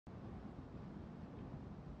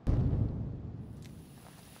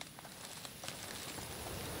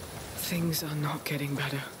Things are not getting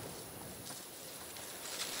better.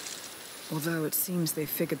 Although it seems they've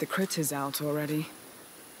figured the critters out already.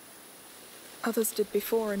 Others did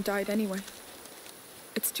before and died anyway.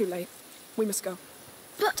 It's too late. We must go.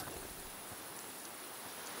 But...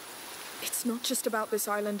 It's not just about this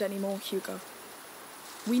island anymore, Hugo.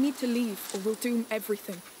 We need to leave, or we'll doom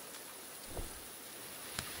everything.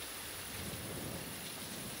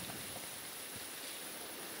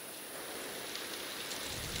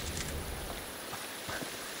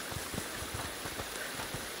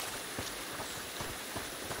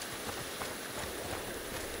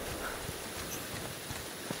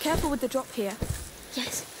 Careful with the drop here.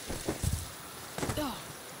 Yes. Oh.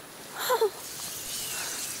 Oh.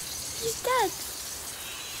 He's dead.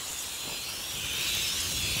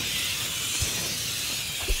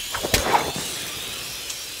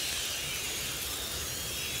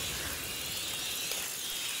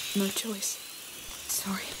 No choice.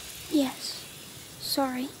 Sorry. Yes.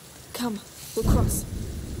 Sorry. Come, we'll cross.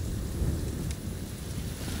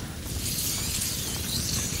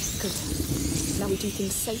 Good. Now we do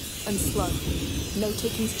things safe and slow. No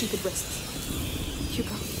taking stupid risks.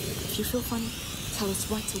 Hugo, if you feel funny, tell us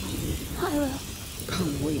right away. I will.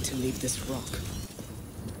 Can't wait to leave this rock.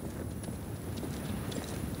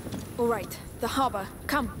 All right, the harbor.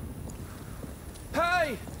 Come.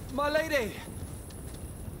 Hey, my lady!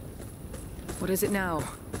 What is it now?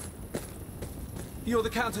 You're the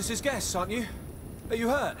Countess's guests, aren't you? Are you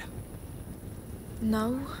hurt?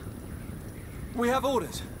 No. We have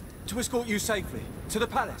orders to escort you safely to the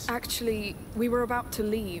palace. Actually, we were about to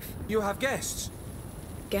leave. You have guests.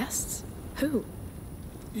 Guests? Who?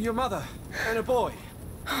 Your mother and a boy.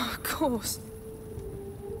 Oh, of course.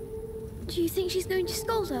 Do you think she's going to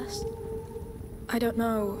scold us? I don't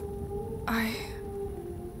know.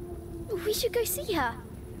 We should go see her.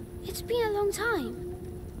 It's been a long time.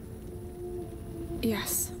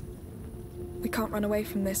 Yes. We can't run away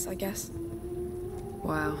from this, I guess.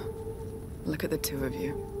 Wow. Look at the two of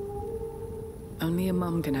you. Only a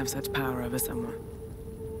mum can have such power over someone.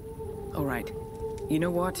 All right. You know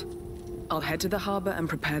what? I'll head to the harbor and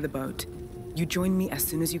prepare the boat. You join me as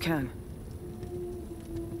soon as you can.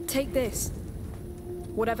 Take this.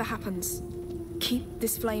 Whatever happens, keep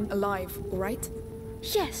this flame alive, all right?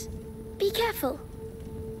 Yes. Be careful.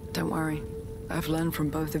 Don't worry. I've learned from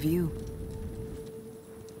both of you.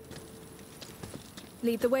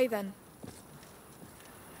 Lead the way, then.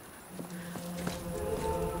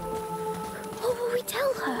 What will we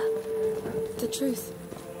tell her? The truth.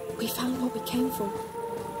 We found what we came for,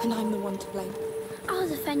 and I'm the one to blame. I'll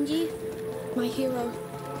defend you. My hero.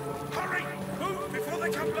 Hurry! Move before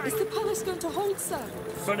they come back! Is the palace going to hold, sir?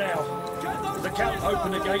 For now. The Count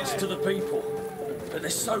opened the gates to the people. But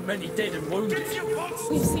there's so many dead and wounded.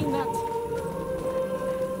 We've seen that.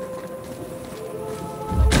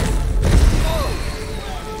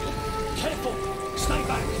 Careful! Stay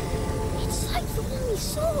back! It's like the one we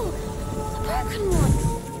saw. The broken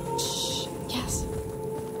one. Shh. Yes.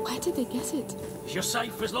 Where did they get it? You're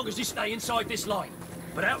safe as long as you stay inside this line.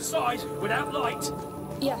 But outside, without light.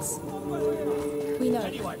 Yes. We know.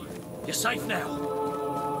 Anyway, you're safe now.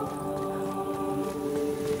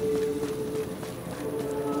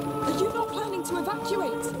 Are you not planning to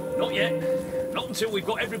evacuate? Not yet. Not until we've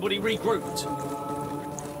got everybody regrouped.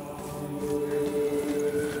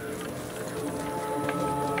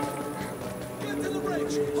 Get to the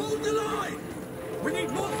bridge! Hold the line! We need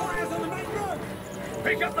more fires on the main road!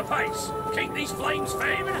 Pick up the pace! Keep these flames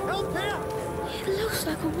fed! Help here! It looks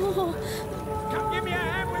like a war. Come give me a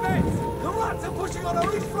hand with it! The rats are pushing on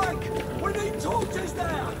our east flank! We need torches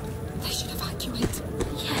there! They should evacuate.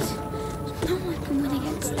 Yes. No one can win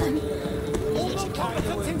against them. All the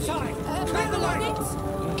combatants inside! Clear the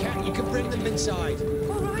light! You can bring them inside.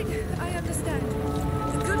 All right, I understand.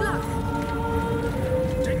 Good luck.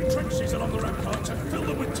 Dig trenches along the ramparts and fill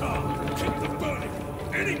them with tar. Keep them burning.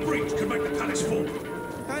 Any breach can make the palace fall.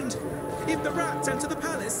 And if the rats enter the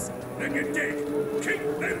palace... Then you're dead.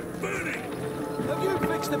 Keep them burning. Have you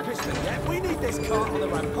fixed the piston yet? We need this cart on the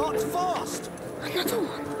ramparts fast! Another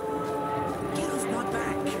one. Get off my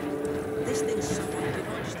back. This thing's so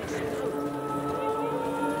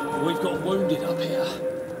We've got wounded up here.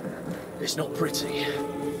 It's not pretty.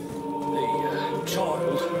 The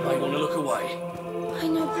child may want to look away. I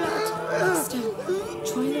know blood. Still,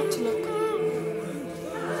 try not to look.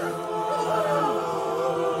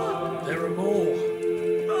 There are more.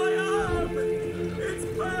 My arm! It's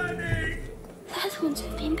burning! The other ones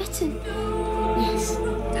have been bitten. Yes.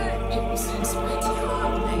 It was so spread.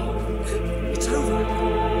 It's over.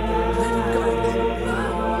 Let him go.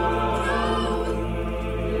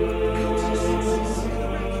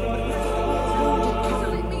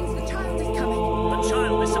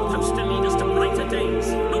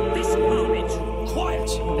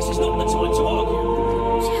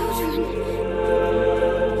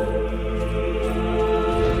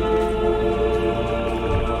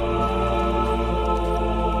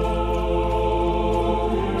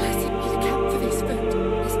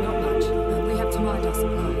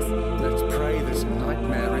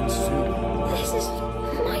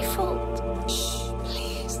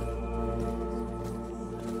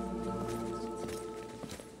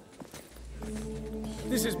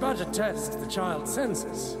 such a test the child's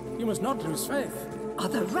senses. You must not lose faith. Are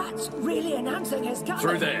the rats really announcing his coming?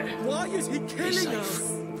 Through there. Why is he killing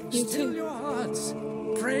us? You Still too. your hearts.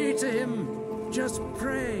 Pray to him. Just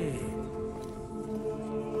pray.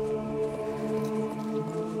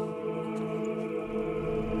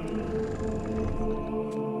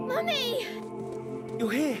 Mummy!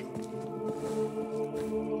 You're here.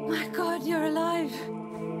 My God, you're alive.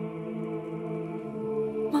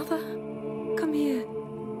 Mother, come here.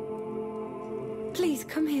 Please,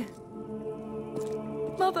 come here.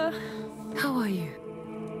 Mother! How are you?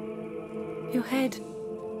 Your head.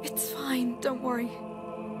 It's fine, don't worry.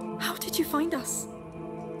 How did you find us?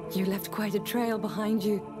 You left quite a trail behind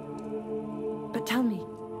you. But tell me,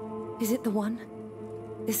 is it the one?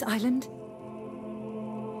 This island?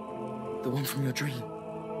 The one from your dream.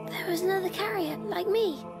 There was another carrier, like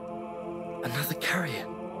me. Another carrier.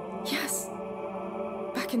 Yes.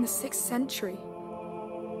 Back in the 6th century.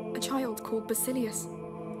 A child called Basilius.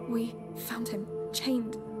 We found him,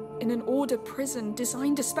 chained, in an order prison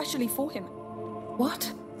designed especially for him.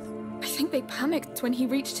 What? I think they panicked when he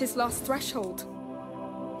reached his last threshold.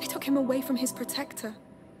 They took him away from his protector.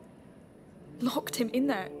 Locked him in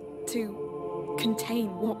there to contain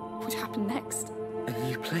what would happen next. A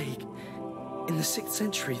new plague. In the 6th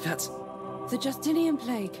century, that's... The Justinian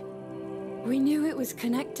plague. We knew it was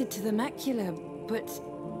connected to the macula, but...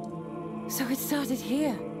 So it started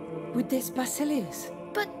here, with this Basilius.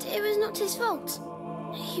 But it was not his fault.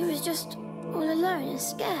 He was just all alone and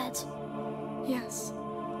scared. Yes.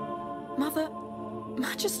 Mother,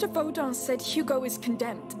 Magister Vaudin said Hugo is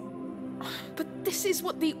condemned. But this is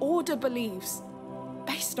what the Order believes,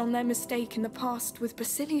 based on their mistake in the past with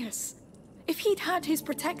Basilius. If he'd had his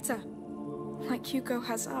protector, like Hugo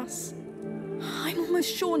has us, I'm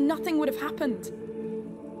almost sure nothing would have happened.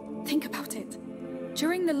 Think about it.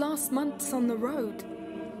 During the last months on the road,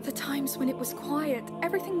 the times when it was quiet,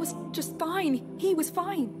 everything was just fine. He was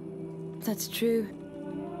fine. That's true.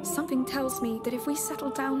 Something tells me that if we settle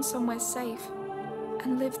down somewhere safe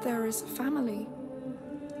and live there as a family...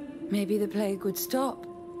 Maybe the plague would stop,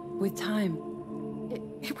 with time.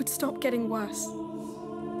 It would stop getting worse.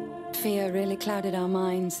 Fear really clouded our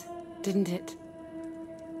minds, didn't it?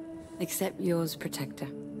 Except yours, Protector.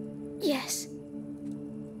 Yes.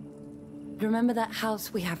 Remember that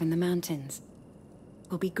house we have in the mountains?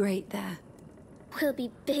 We'll be great there. We'll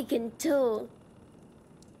be big and tall.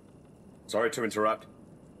 Sorry to interrupt.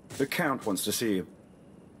 The Count wants to see you.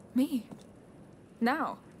 Me?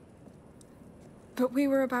 Now? But we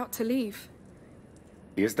were about to leave.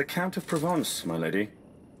 He is the Count of Provence, my lady.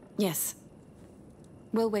 Yes.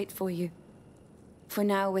 We'll wait for you. For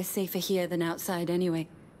now, we're safer here than outside anyway.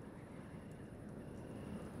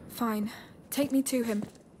 Fine. Take me to him.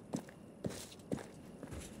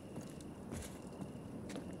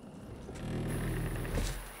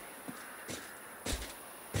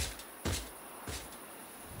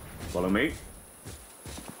 Follow me.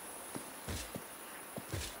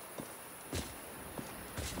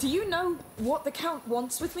 Do you know what the Count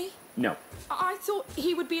wants with me? No. I thought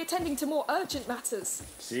he would be attending to more urgent matters.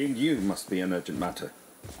 Seeing you must be an urgent matter.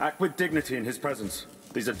 Act with dignity in his presence.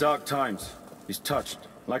 These are dark times. He's touched,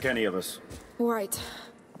 like any of us. All right.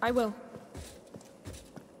 I will.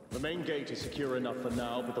 The main gate is secure enough for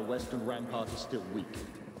now, but the western rampart is still weak.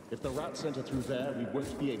 If the rats enter through there, we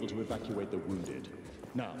won't be able to evacuate the wounded.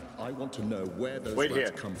 Now, I want to know where those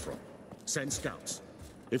rats come from. Send scouts.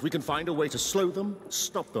 If we can find a way to slow them,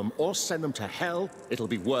 stop them, or send them to hell, it'll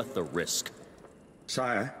be worth the risk.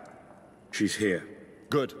 Sire, she's here.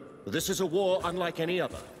 Good. This is a war unlike any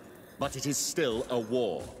other. But it is still a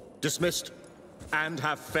war. Dismissed. And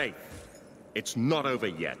have faith. It's not over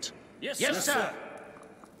yet. Yes, sir.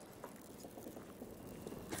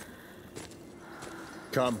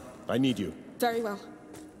 Come, I need you. Very well.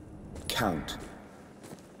 Count.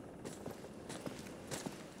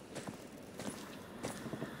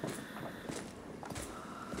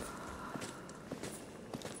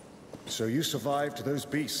 So you survived those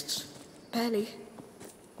beasts? Barely.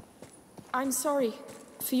 I'm sorry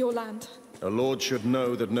for your land. A lord should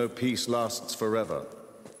know that no peace lasts forever.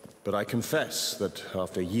 But I confess that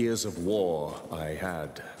after years of war, I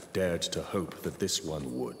had dared to hope that this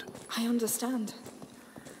one would. I understand.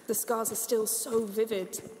 The scars are still so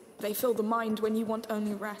vivid. They fill the mind when you want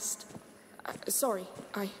only rest. Sorry,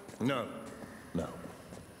 No.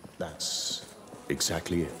 That's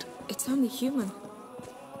exactly it. It's only human.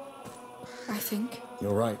 I think.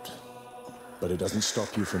 You're right. But it doesn't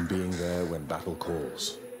stop you from being there when battle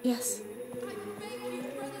calls. Yes.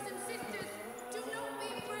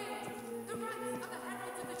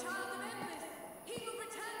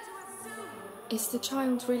 Is the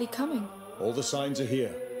child really coming? All the signs are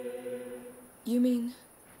here. You mean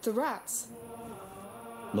the rats?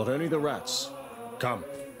 Not only the rats. Come,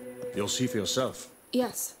 you'll see for yourself.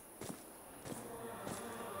 Yes.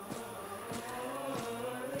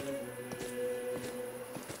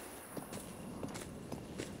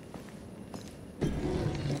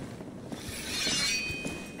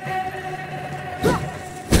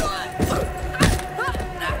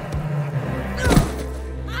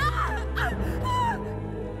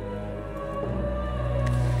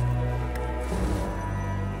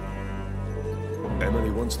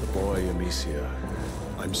 Emilie wants the boy, Amicia.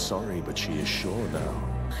 I'm sorry, but she is sure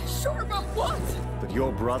now. Sure about what? That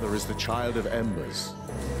your brother is the child of embers.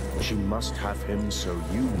 She must have him, so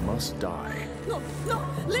you must die. No,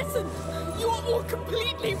 listen! You are all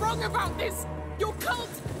completely wrong about this! Your cult,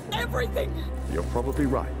 everything! You're probably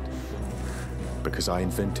right. Because I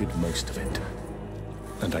invented most of it.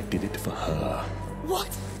 And I did it for her.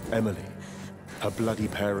 What? Emilie. Her bloody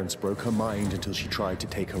parents broke her mind until she tried to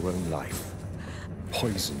take her own life.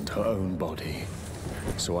 Poisoned her own body.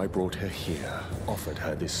 So I brought her here, offered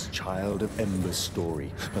her this Child of Embers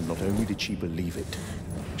story, and not only did she believe it,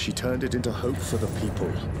 she turned it into hope for the people.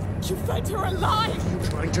 You fed her alive!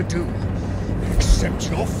 What are you trying to do? Accept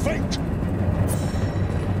your fate!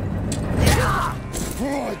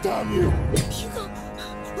 Oh, damn you! Hugo,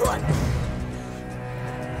 run!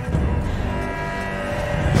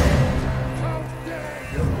 How dare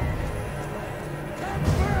you! Come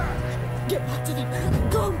back! Get back to them!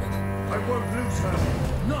 Go! I won't lose her.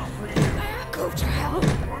 Not for you. Go to hell!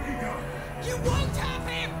 What have you done? You won't have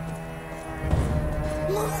him!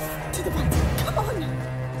 Move to the right. Come on!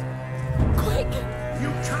 Quick!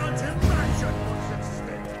 You can't imagine what's at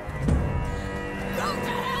stake. Go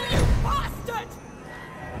to hell, you bastard!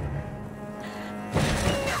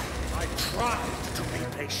 I tried to be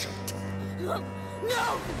patient. No!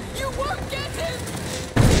 You won't get him!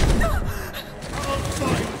 No! I'll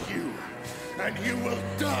find you, and you will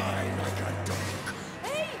die like a dog.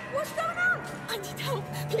 Hey! What's going on? I need help.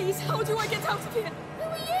 Please, how do I get out of here? Who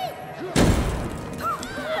are you?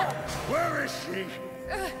 Where is she?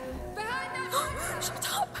 Behind us! Shut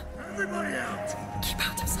up! Everybody out! Keep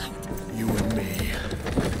out of sight. You and me.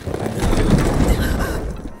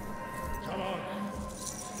 Come on.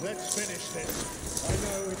 Let's finish this. I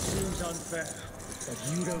know it seems unfair, but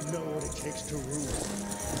you don't know what it takes to rule.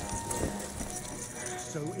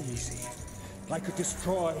 So easy. I could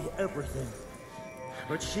destroy everything.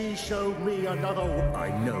 But she showed me another way. I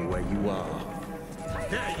know where you are.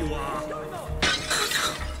 There you are!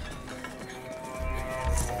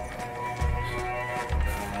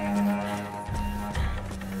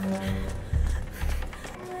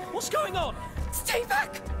 What's going on? Stay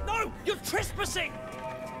back! No! You're trespassing!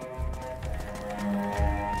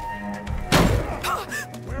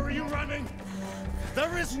 Where are you running?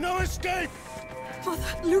 There is no escape!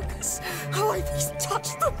 Mother, Lucas, how I least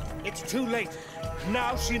touched them! It's too late.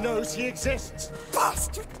 Now she knows he exists.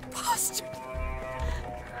 Bastard! Bastard!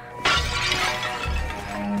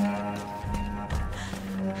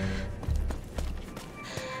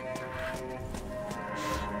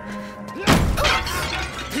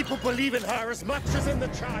 People believe in her as much as in the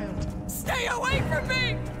child. Stay away from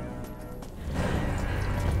me!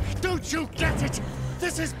 Don't you get it?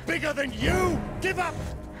 This is bigger than you! Give up!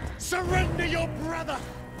 Surrender your brother!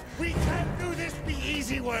 We can't do this the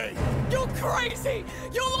easy way! You're crazy!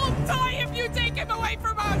 You'll all die if you take him away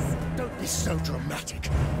from us! Don't be so dramatic.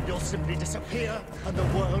 You'll simply disappear and the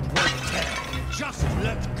world won't care. Just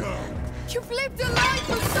let go. You've lived a life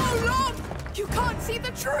for so long! You can't see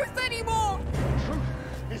the truth anymore! Truth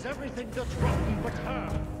is everything that's rotten but her.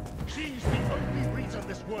 She's the only reason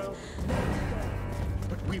this world is dead.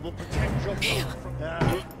 But we will protect your brother from her.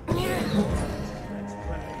 Let's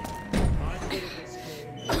play. I'm good at this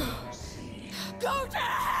game. See. Go to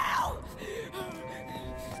hell!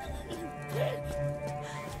 You pig!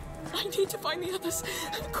 I need to find the others.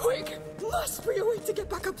 Quick! Must be a way to get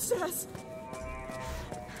back upstairs.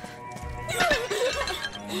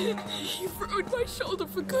 You've ruined my shoulder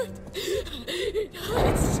for good. It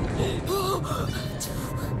hurts. Oh,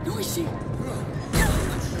 noisy.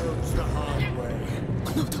 Chose the hard way.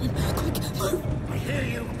 No time. Quick, move. I hear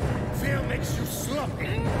you. Fear makes you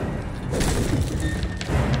sloppy.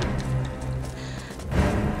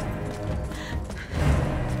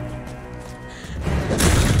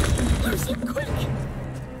 Lucy, quick.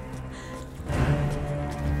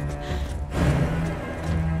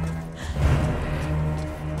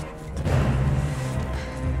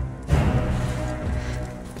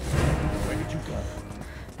 Where did you go?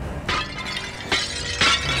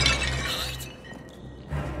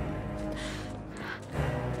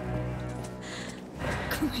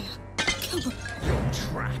 You're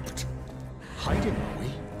trapped. Hiding, are we?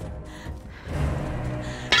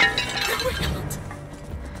 No, we're not.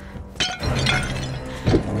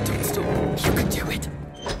 Don't stop. You can do it.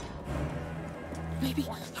 Maybe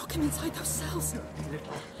lock him inside those cells.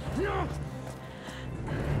 No!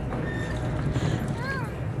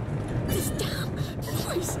 This damn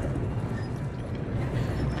noise.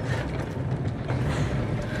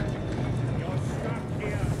 You're stuck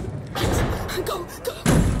here. Go! Go,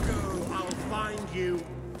 I'll find you.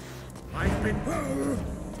 I've been...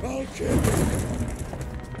 I'll kill you.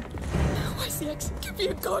 Where's the exit? Give me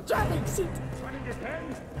a goddamn exit. Running to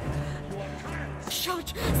 10? You are trapped.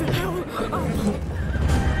 Shut the hell up.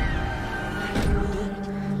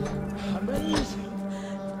 Amazing.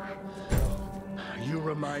 You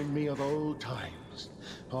remind me of old times.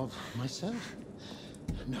 Of myself.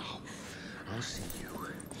 Now, I'll see you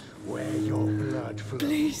where your blood flows.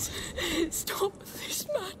 Please, stop this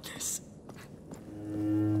madness.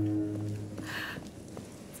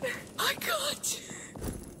 I can't.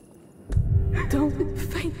 Don't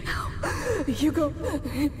faint now. Hugo,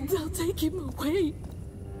 they'll take him away.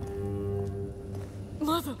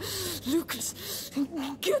 Mother, Lucas,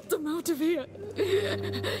 get them out of here.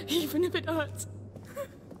 Even if it hurts.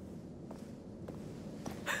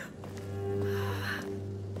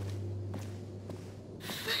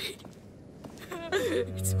 Fate.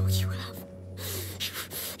 It's all you have.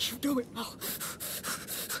 You know it well.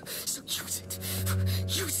 So use it.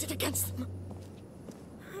 Use it against them.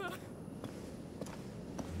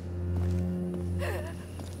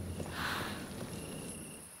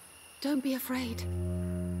 Don't be afraid.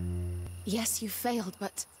 Yes, you failed,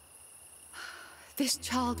 but this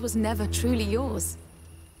child was never truly yours.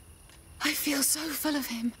 I feel so full of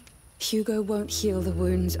him. Hugo won't heal the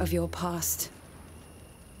wounds of your past.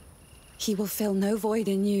 He will fill no void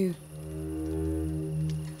in you.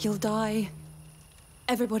 You'll die.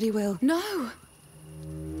 Everybody will. No!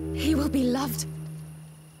 He will be loved.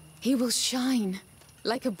 He will shine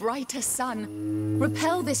like a brighter sun.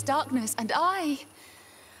 Repel this darkness, and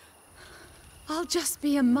I'll just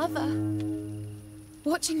be a mother,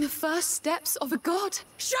 watching the first steps of a god.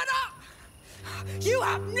 Shut up! You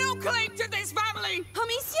have no claim to this family!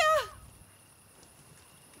 Amicia!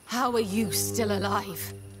 How are you still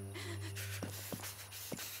alive?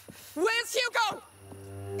 Where's Hugo?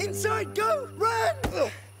 Inside, go! Run!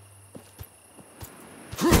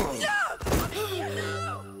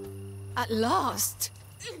 At last!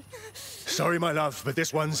 Sorry, my love, but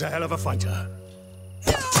this one's a hell of a fighter.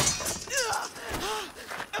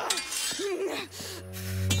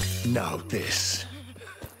 Now this.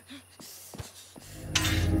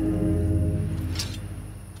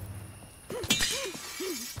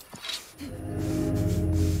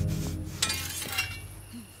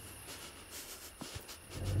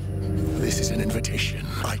 This is an invitation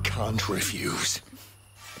I can't refuse.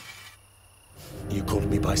 You caught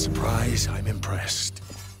me by surprise, I'm impressed.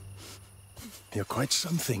 You're quite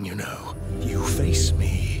something, you know. You face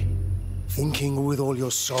me, thinking with all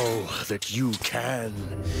your soul that you can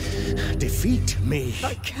defeat me.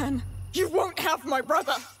 I can. You won't have my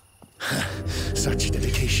brother. Such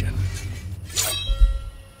dedication.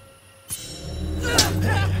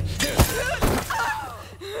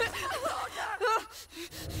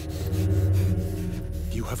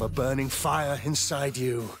 You have a burning fire inside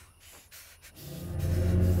you.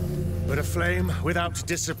 But a flame without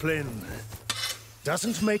discipline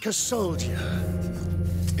doesn't make a soldier.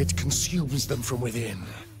 It consumes them from within.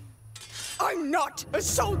 I'm not a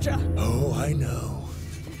soldier! Oh, I know.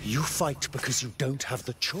 You fight because you don't have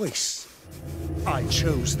the choice. I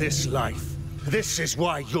chose this life. This is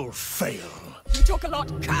why you'll fail. You talk a lot,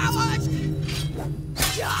 coward!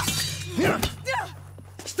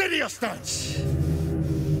 Steady your stance!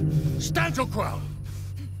 Stand your ground!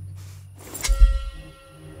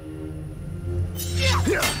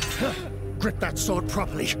 Grip that sword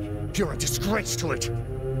properly. You're a disgrace to it.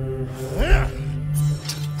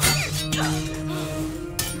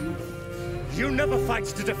 You never fight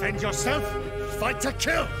to defend yourself. Fight to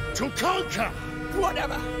kill, to conquer.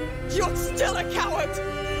 Whatever. You're still a coward.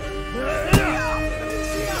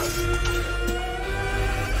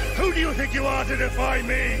 Who do you think you are to defy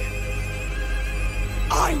me?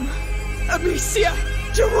 I'm Amicia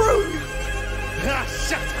and Rune.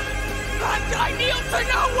 Shut up. And I kneel to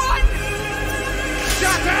no one!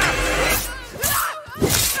 Shut up!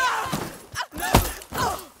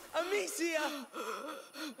 Amicia!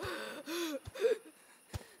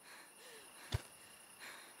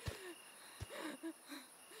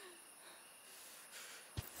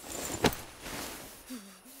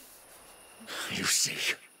 You see,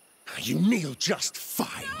 you kneel just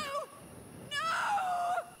fine.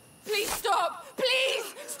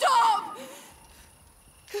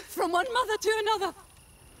 from one mother to another.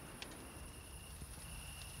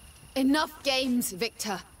 Enough games,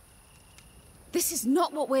 Victor. This is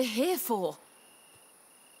not what we're here for.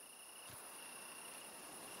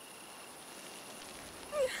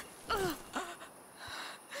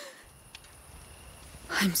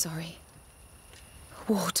 I'm sorry.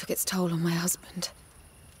 War took its toll on my husband.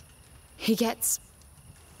 He gets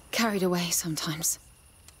carried away sometimes.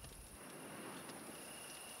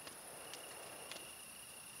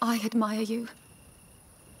 I admire you.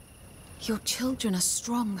 Your children are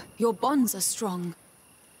strong. Your bonds are strong.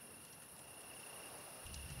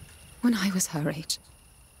 When I was her age,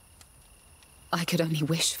 I could only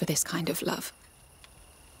wish for this kind of love.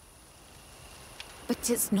 But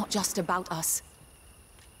it's not just about us.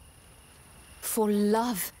 For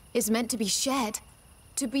love is meant to be shared,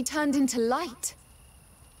 to be turned into light.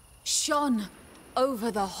 Shone over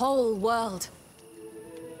the whole world.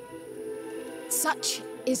 Such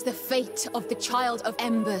is the fate of the child of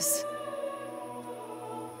embers.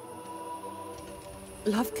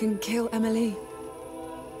 Love can kill, Emilie.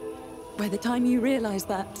 By the time you realize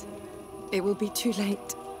that, it will be too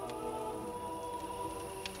late.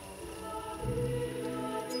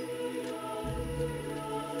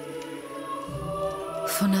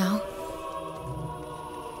 For now,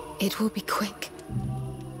 it will be quick.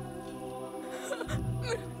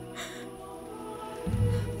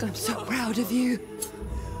 I'm so proud of you.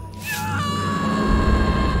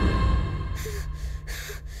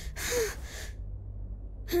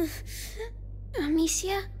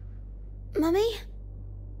 Amicia? Mummy?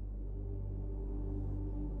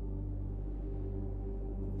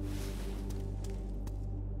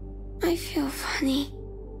 I feel funny.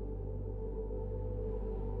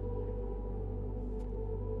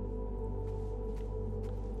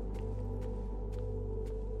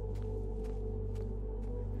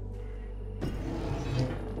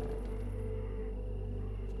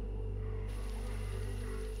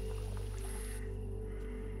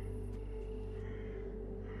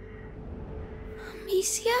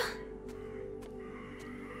 Amicia?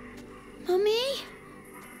 Mummy?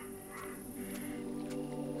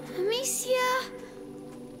 Amicia?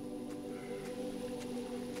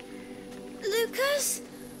 Lucas?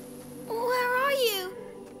 Where are you?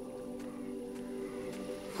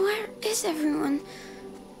 Where is everyone?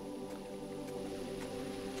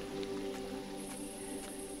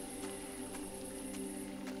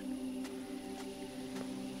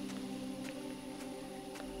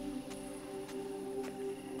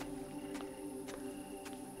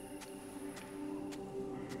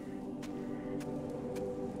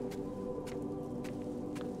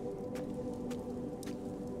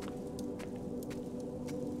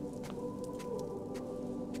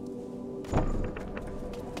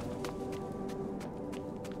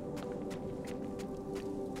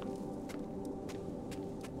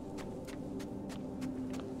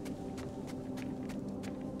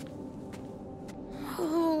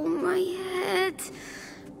 Oh, my head.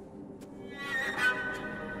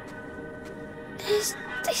 Is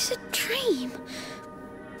this a dream?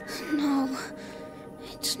 No,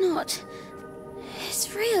 it's not.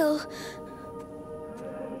 It's real.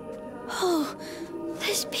 Oh,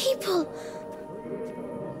 there's people.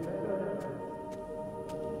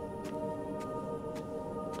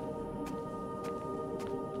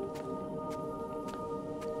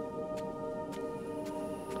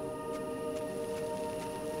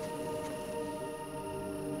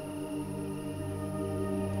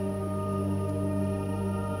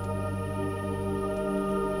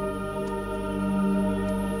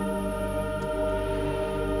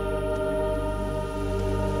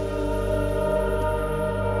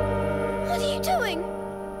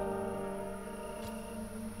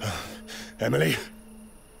 Emilie?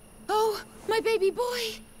 Oh, my baby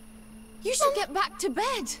boy. You should get back to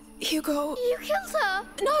bed. Hugo. You killed her.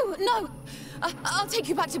 No. I'll take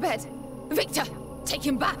you back to bed. Victor, take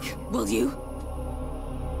him back, will you?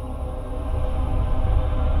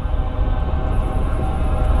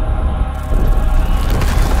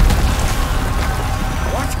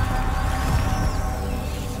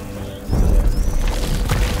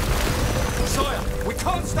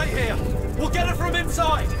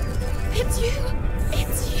 Inside! It's you!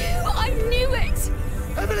 It's you! I knew it!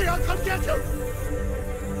 Emilie, I'll come get you!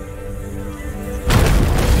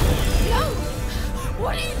 No!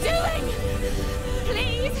 What are you doing?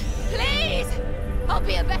 Please! Please! I'll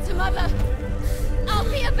be a better mother! I'll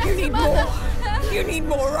be a better mother! More. You need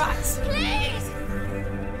more rats! Please!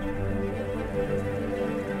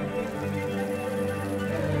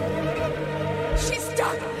 She's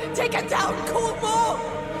stuck! Take her down! Call more!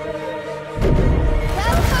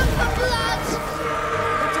 Welcome for blood!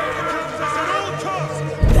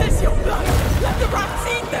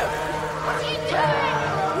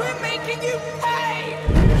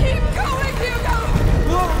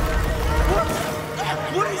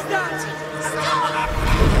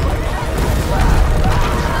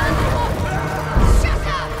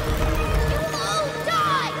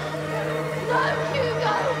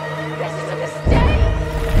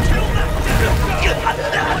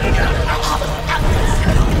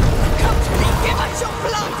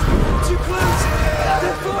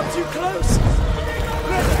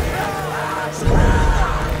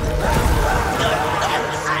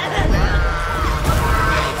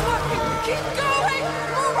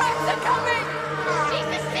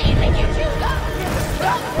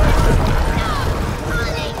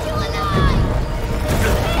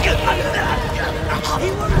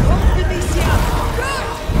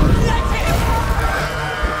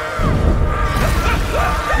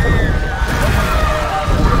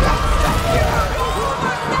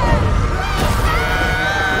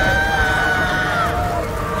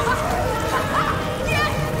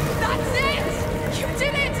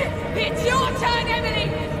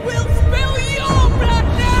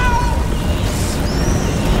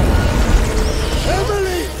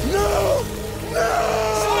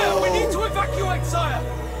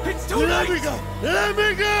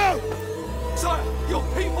 Your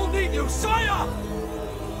people need you, sire!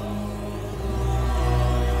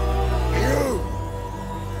 You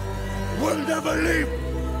will never leave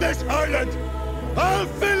this island! I'll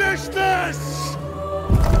finish this!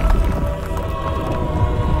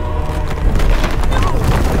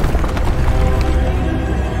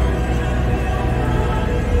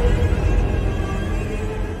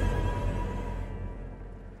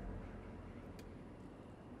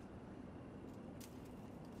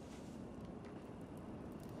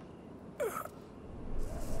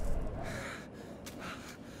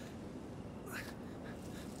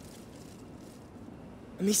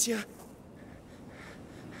 Amicia?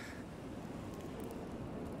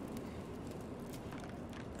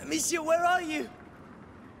 Amicia, where are you?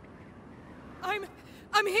 I'm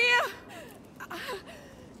here!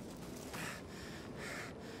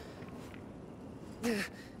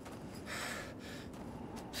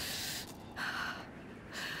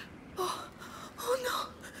 Oh no!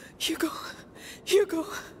 Hugo!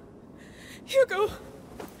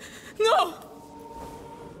 No!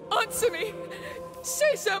 Answer me!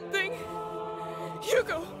 Say something!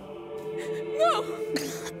 Hugo! No!